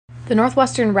The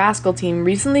Northwestern Rascal team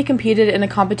recently competed in a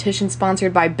competition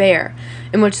sponsored by Bayer,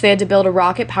 in which they had to build a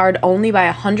rocket powered only by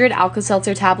 100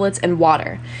 Alka-Seltzer tablets and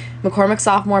water. McCormick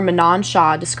sophomore Manon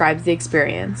Shaw describes the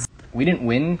experience. We didn't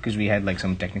win because we had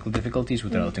some technical difficulties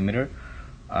with our altimeter,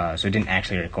 so it didn't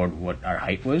actually record what our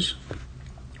height was,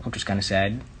 which was kind of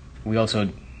sad. We also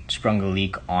sprung a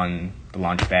leak on the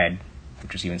launch pad,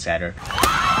 which was even sadder.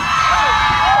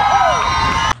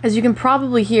 As you can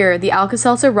probably hear, the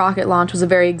Alka-Seltzer rocket launch was a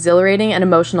very exhilarating and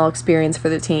emotional experience for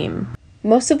the team.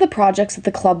 Most of the projects that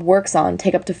the club works on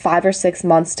take up to 5 or 6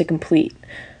 months to complete.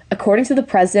 According to the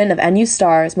president of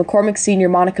NUStars, McCormick senior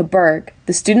Monica Berg,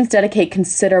 the students dedicate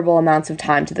considerable amounts of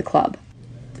time to the club.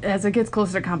 As it gets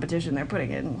closer to competition, they're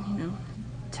putting in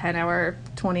 10-hour,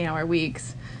 20-hour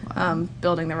weeks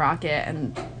building the rocket,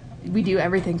 and we do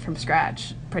everything from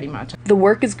scratch, pretty much. The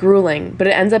work is grueling, but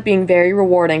it ends up being very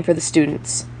rewarding for the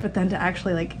students. But then to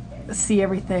actually see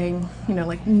everything,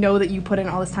 know that you put in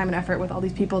all this time and effort with all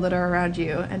these people that are around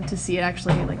you, and to see it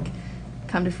actually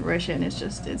come to fruition, it's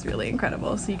really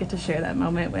incredible. So you get to share that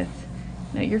moment with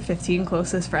your 15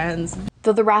 closest friends.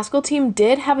 Though the Rascal team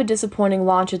did have a disappointing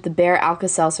launch at the Bayer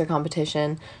Alka-Seltzer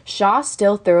competition, Shaw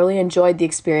still thoroughly enjoyed the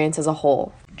experience as a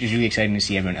whole. It's really exciting to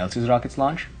see everyone else's rockets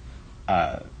launch,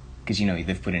 because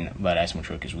they've put in about as much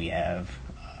work as we have.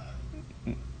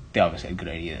 They obviously had good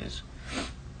ideas,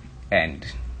 and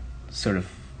sort of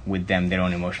with them, their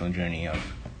own emotional journey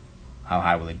of how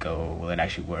high will it go, will it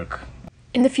actually work.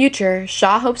 In the future,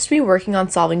 Shaw hopes to be working on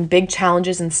solving big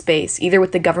challenges in space, either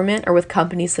with the government or with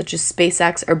companies such as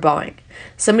SpaceX or Boeing.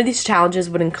 Some of these challenges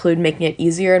would include making it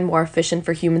easier and more efficient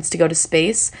for humans to go to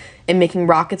space, and making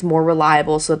rockets more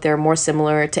reliable so that they're more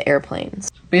similar to airplanes.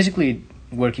 Basically,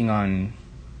 working on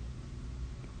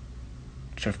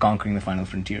sort of conquering the final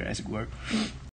frontier, as it were.